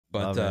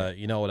But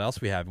you know what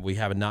else we have? We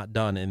have not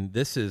done, and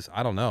this is,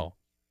 I don't know,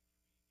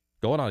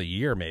 going on a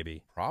year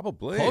maybe.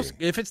 Probably.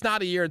 If it's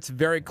not a year, it's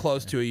very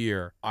close to a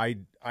year. I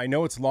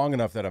know it's long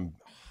enough that I'm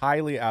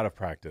highly out of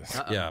practice.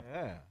 Yeah.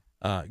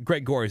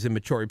 Greg Gory's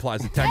Immature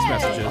Replies and text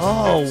messages.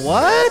 Oh,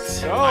 what?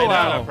 So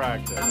out of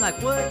practice. I'm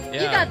like, what?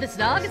 You got this,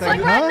 dog. It's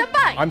like riding a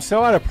bike. I'm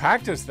so out of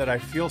practice that I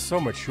feel so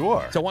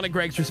mature. So one of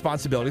Greg's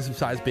responsibilities,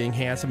 besides being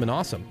handsome and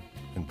awesome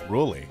and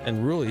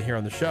ruly here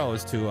on the show,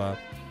 is to,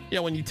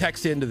 when you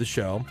text into the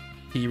show,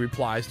 he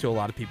replies to a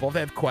lot of people if they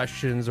have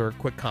questions or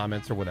quick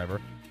comments or whatever.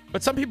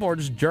 But some people are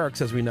just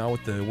jerks, as we know,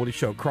 with the Woody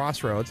Show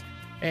Crossroads.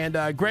 And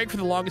Greg, for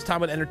the longest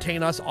time, would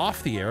entertain us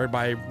off the air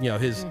by,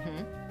 his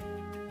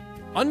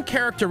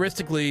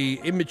uncharacteristically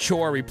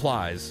immature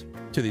replies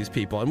to these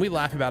people. And we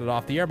laugh about it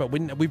off the air, but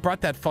we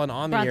brought that fun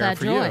on the air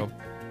for you.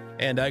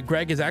 And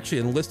Greg has actually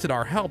enlisted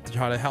our help to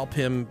try to help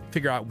him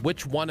figure out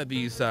which one of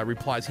these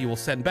replies he will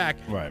send back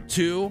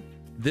to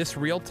this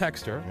real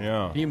texter.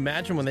 Yeah. Can you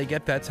imagine when they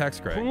get that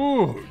text, Greg?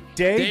 Ooh,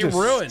 day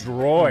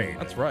destroyed.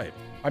 That's right.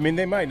 I mean,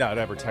 they might not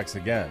ever text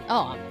again.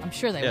 Oh, I'm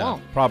sure they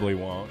won't. Probably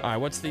won't. All right,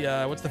 what's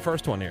the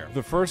first one here?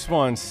 The first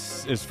one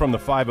is from the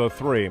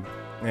 503,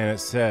 and it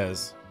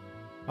says,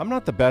 I'm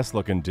not the best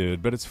looking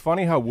dude, but it's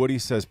funny how Woody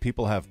says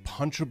people have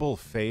punchable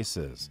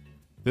faces.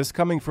 This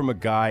coming from a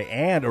guy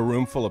and a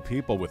room full of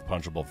people with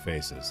punchable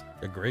faces.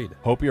 Agreed.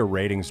 Hope your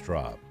ratings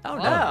drop. Oh,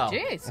 no.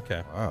 Jeez.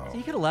 Okay. Wow. So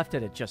you could have left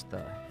it at just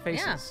the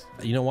faces.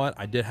 Yeah. You know what?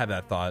 I did have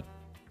that thought.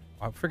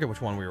 I forget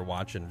which one we were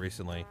watching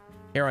recently.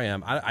 Here I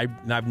am.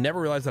 I've never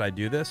realized that I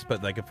do this,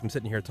 but like if I'm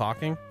sitting here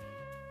talking,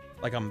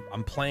 like I'm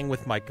playing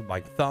with my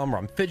thumb or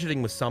I'm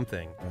fidgeting with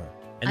something,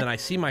 and then I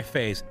see my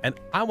face and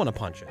I want to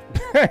punch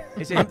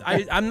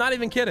it. I'm not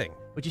even kidding.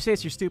 Would you say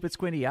it's your stupid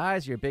squinty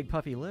eyes, your big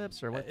puffy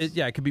lips, or what?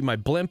 It could be my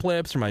blimp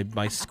lips or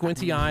my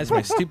squinty eyes,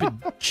 my stupid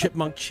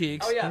chipmunk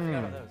cheeks. Oh yeah, I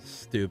forgot about those.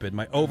 Stupid.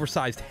 My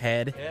oversized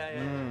head. Yeah.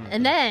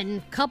 And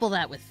then couple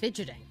that with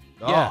fidgeting.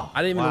 Yeah,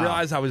 I didn't even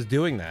realize I was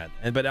doing that.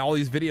 But all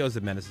these videos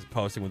that Menace is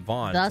posting with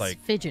Vaughn, Thus it's like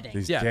fidgeting.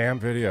 These damn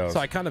videos. So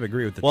I kind of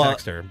agree with the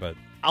texter, but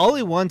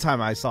only one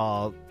time I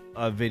saw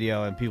a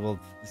video and people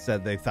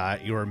said they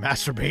thought you were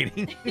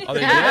masturbating. Oh,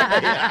 they did?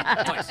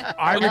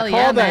 I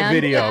recall that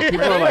video.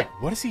 People are like,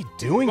 what is he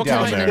doing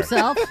down there?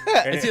 Himself?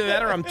 It's either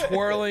that or I'm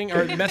twirling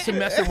or messing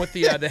with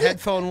the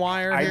headphone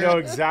wire. I know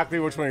exactly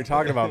which one you're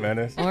talking about,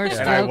 Menace. Or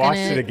and I watched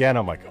it again.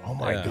 I'm like, oh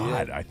my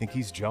God, I think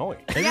he's Joey.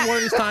 Maybe one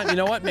of these times, you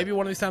know what? Maybe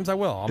one of these times I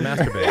will. I'll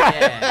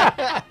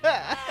masturbate.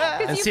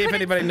 And see if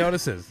anybody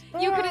notices.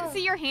 You couldn't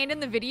see your hand in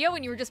the video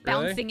and you were just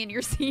bouncing in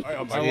your seat.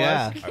 I'm like,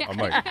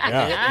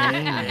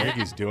 yeah.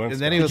 He's doing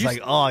And then he was like,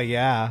 oh,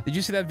 yeah. Did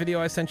you see that video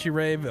I sent you,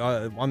 Rave,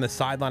 on the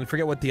sideline? I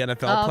forget what the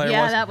NFL player was.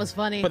 Yeah, that was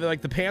funny. But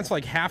like the pants were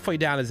like halfway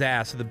down his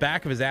ass, so the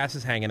back of his ass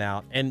is hanging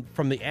out. And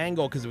from the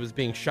angle, because it was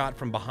being shot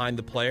from behind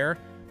the player,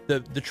 the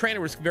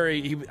trainer was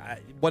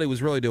what he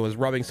was really doing was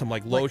rubbing some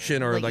like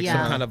lotion or some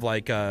kind of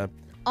like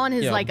on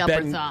his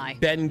upper thigh.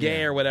 Ben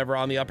Gay or whatever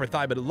on the upper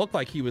thigh, but it looked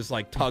like he was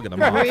like tugging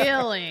him off.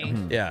 Really?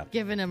 Yeah.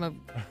 Giving him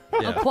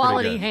a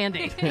quality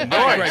handy. All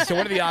right, Greg, so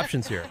what are the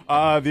options here?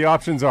 The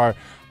options are,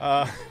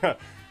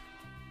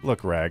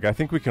 look, Rag, I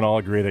think we can all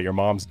agree that your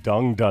mom's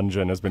dung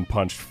dungeon has been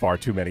punched far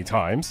too many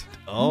times.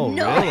 Oh,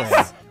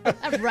 nice.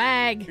 That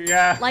Rag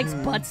likes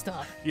butt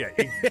stuff. Yeah.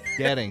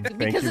 Getting.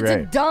 Because it's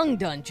a dung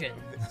dungeon.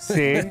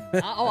 See?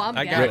 I'm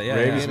I got it. Yeah,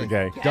 Ravy's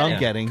gay. Dung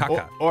getting.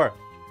 Or,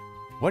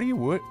 what do you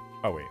would?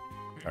 Oh, wait.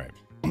 All right.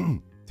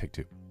 Take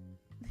two.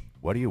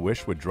 What do you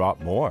wish would drop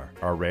more?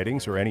 Our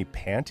ratings or any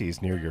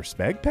panties near your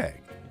smeg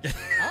peg?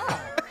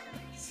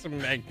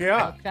 Smeg.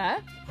 Yeah. Okay.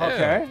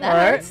 Okay. That all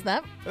right. hurts.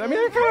 That I mean,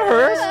 it kind of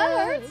hurts.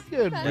 that hurts.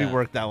 Good.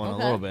 Rework that one a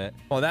little bit.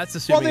 Well, that's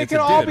assuming Well, they it's can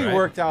a all dude, be right?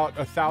 worked out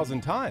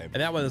 1,000 times.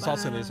 And that one is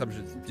also the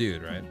assumption it's a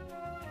dude, right?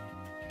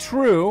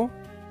 True.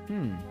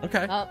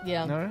 Okay. Oh,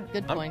 yeah. right.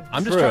 Good point.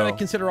 I'm just trying to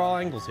consider all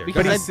angles here.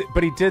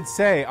 But he did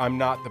say, I'm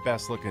not the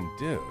best looking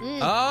dude.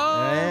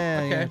 Oh,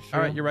 Yeah, okay. yeah, All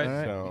right, sure. you're right. All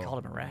right. So, You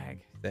called him a rag.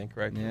 Thank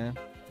Greg. Yeah.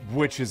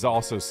 which is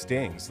also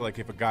stings. Like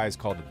if a guy is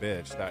called a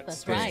bitch, that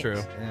stings. right.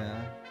 True.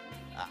 Yeah.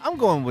 I'm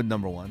going with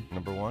number one.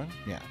 Number one?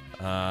 Yeah.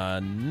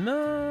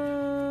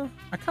 No.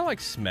 I kind of like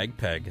Smeg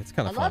Peg. It's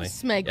kind of I funny. love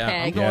Smeg Yeah, I'm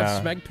Peg. going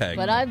Yeah. Smeg Peg.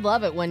 But I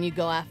love it when you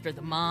go after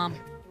the mom.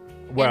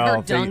 Well,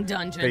 her dung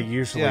dungeon. They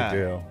usually Yeah.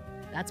 do.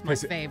 That's my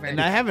favorite. And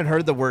I haven't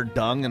heard the word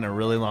dung in a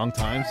really long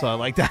time, so I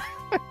like that.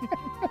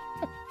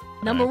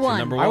 Number All right, so one.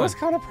 number I one. was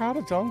kind of proud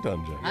of Dung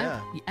Dungeon.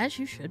 As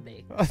you should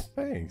be.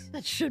 Thanks.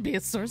 That should be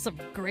a source of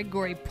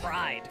Gregory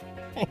pride.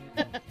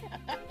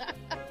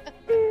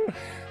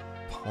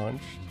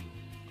 Punched.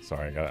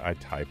 Sorry, I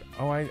type.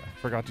 Oh, I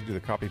forgot to do the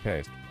copy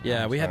paste.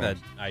 Yeah, we had Sorry.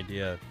 that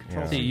idea.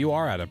 Yeah. See, you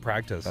are out of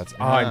practice. That's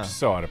I'm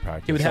so out of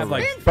practice. He would have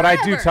like, but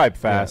I do type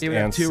fast he would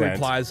have and two send.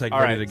 replies like All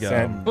ready right, to go.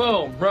 send.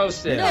 Boom,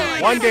 roasted.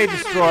 Nice. One day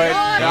destroyed,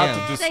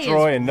 about to Day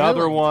destroy is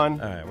another ruined.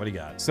 one. All right, what do you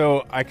got?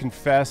 So I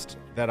confessed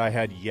that I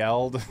had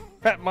yelled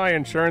at my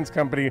insurance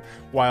company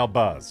while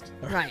buzzed.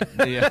 Right.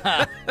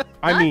 Yeah.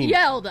 I mean,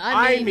 yelled.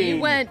 I mean, you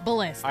went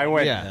ballistic. I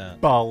went Yeah.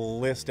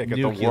 ballistic at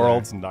the Nuclear.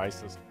 world's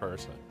nicest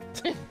person.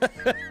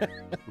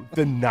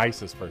 The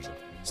nicest person.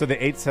 So the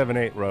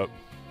 878 wrote,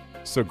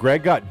 so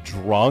Greg got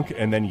drunk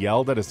and then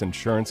yelled at his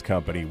insurance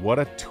company. What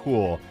a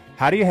tool.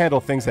 How do you handle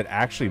things that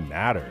actually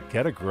matter?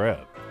 Get a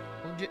grip.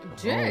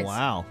 Jeez. Oh,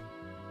 wow.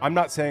 I'm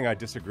not saying I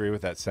disagree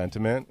with that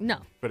sentiment. No.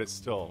 But it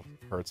still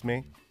hurts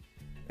me.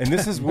 And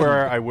this is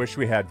where I wish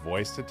we had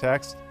voice to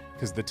text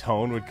because the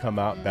tone would come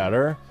out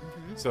better.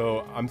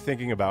 So I'm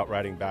thinking about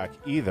writing back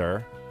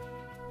either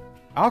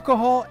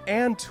alcohol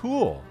and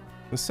tool.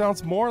 This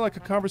sounds more like a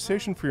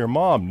conversation for your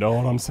mom. Know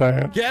what I'm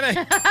saying? Get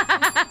it?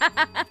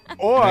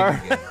 Or I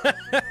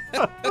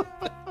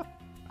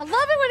love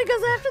it when it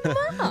goes after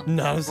the mom.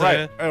 No, I'm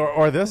saying. right,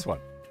 or this one.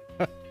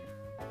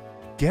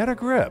 Get a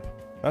grip.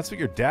 That's what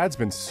your dad's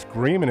been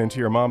screaming into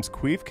your mom's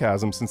queef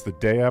chasm since the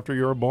day after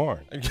you were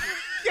born. Get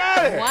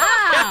it?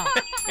 Wow.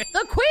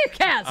 The queef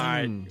chasm. All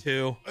right,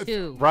 2.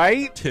 2.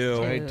 Right?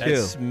 2. Right,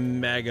 That's 2.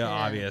 mega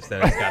obvious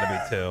that it's got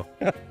to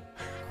be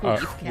 2.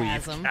 Queef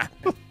chasm.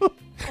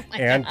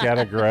 And get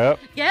a grip.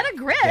 Get a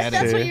grip. Get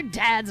That's it. what your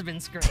dad's been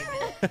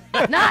screaming.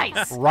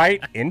 Nice.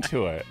 Right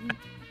into it.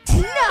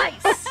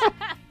 Nice.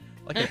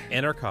 Like an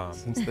intercom.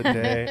 Since the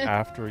day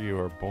after you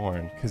were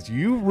born. Because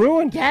you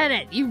ruined Get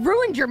it. You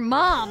ruined your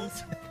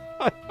mom's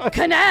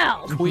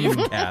canal.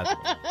 Queef cat.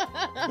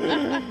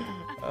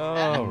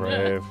 Oh,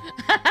 rave.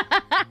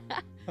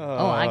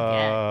 Oh, I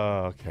get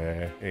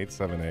Okay,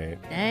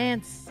 878.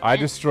 Dance. I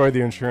destroyed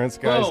the insurance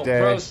guy's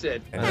day.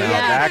 roasted. And now Yeah.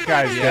 that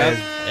guy's day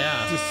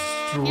Yeah.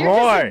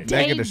 destroyed.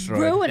 Mega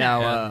destroyed.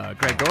 Now, Yeah.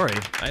 Greg Gory,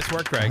 Nice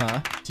work, Greg.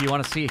 do you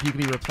want to see if you can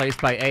be replaced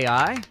by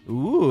AI?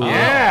 Ooh.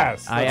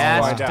 Yes. I let's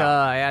asked, find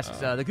out. I asked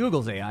the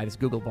Google's AI, this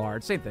Google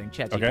Bard, same thing,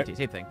 ChatGPT, Okay.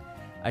 same thing.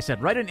 I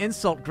said, write an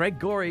insult Greg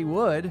Gory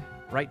would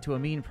write to a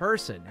mean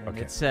person. And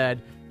Okay. it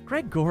said,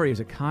 Greg Gory is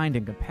a kind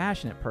and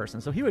compassionate person,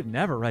 so he would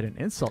never write an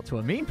insult to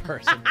a mean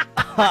person.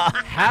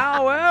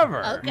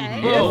 However, Okay.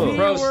 if Boom, he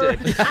roasted.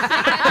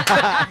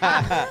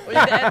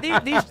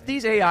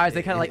 these AIs,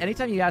 they kind of like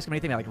anytime you ask them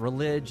anything like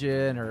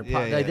religion or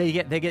Yeah,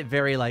 yeah. they get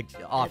very like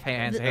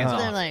hands They're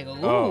off. like,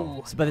 ooh.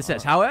 Oh. But it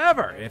says,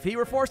 however, if he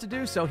were forced to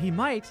do so, he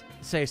might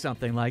say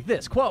something like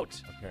this,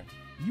 quote, Okay.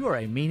 you are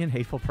a mean and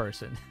hateful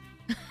person.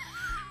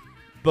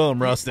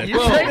 Boom, roasted.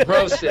 Boom,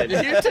 roasted.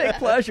 You take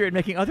pleasure in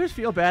making others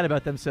feel bad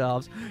about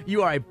themselves.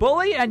 You are a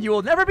bully, and you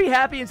will never be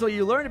happy until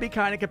you learn to be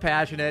kind and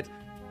compassionate.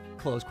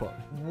 Close quote.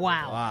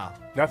 Wow. Wow.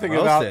 Nothing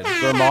Roasted.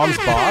 about their mom's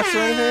box or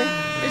anything?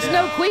 There's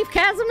no queef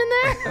chasm in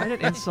there? Write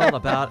an insult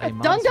about a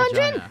mom's Dung Dungeon?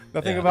 vagina.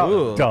 Nothing Yeah. about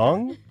Ooh.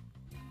 dung?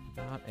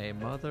 About a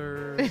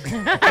mother's...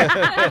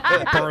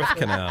 Birth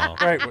canal.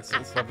 Right, what's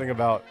something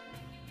about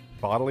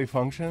bodily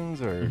functions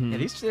or Yeah,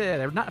 these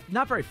they're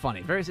not very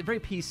funny. Very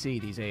PC,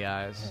 these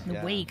AIs. The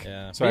Yeah. wake.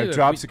 Yeah. so I have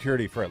job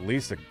security for at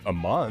least a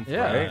month,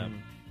 Yeah. right?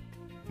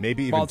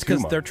 Maybe even Well, it's 2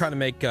 because months. they're trying to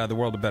make the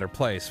world a better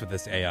place with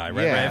this AI,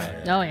 right, Yeah.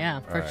 Rafe? Oh, yeah,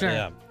 for Alright. sure.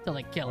 Yeah. Till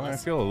they kill I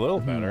us. feel a little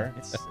better.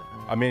 It's,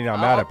 I mean,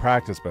 I'm out of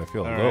practice, but I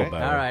feel a All little right.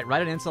 better. all right,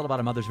 write an insult about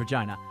a mother's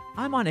vagina.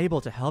 I'm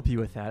unable to help you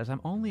with that as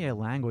I'm only a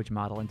language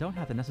model and don't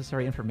have the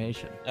necessary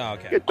information. Oh,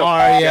 okay. Oh,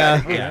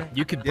 yeah. Yeah,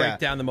 you could break Yeah.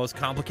 down the most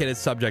complicated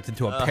subject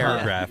into a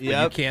paragraph, but you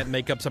Yep. can't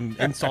make up some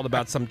insult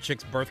about some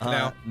chick's birth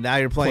canal. Now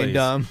you're playing Please.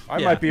 dumb. I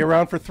Yeah. might be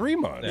around for 3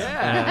 months. All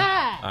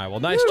right, well,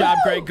 nice job,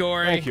 Greg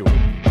Gory. Thank you.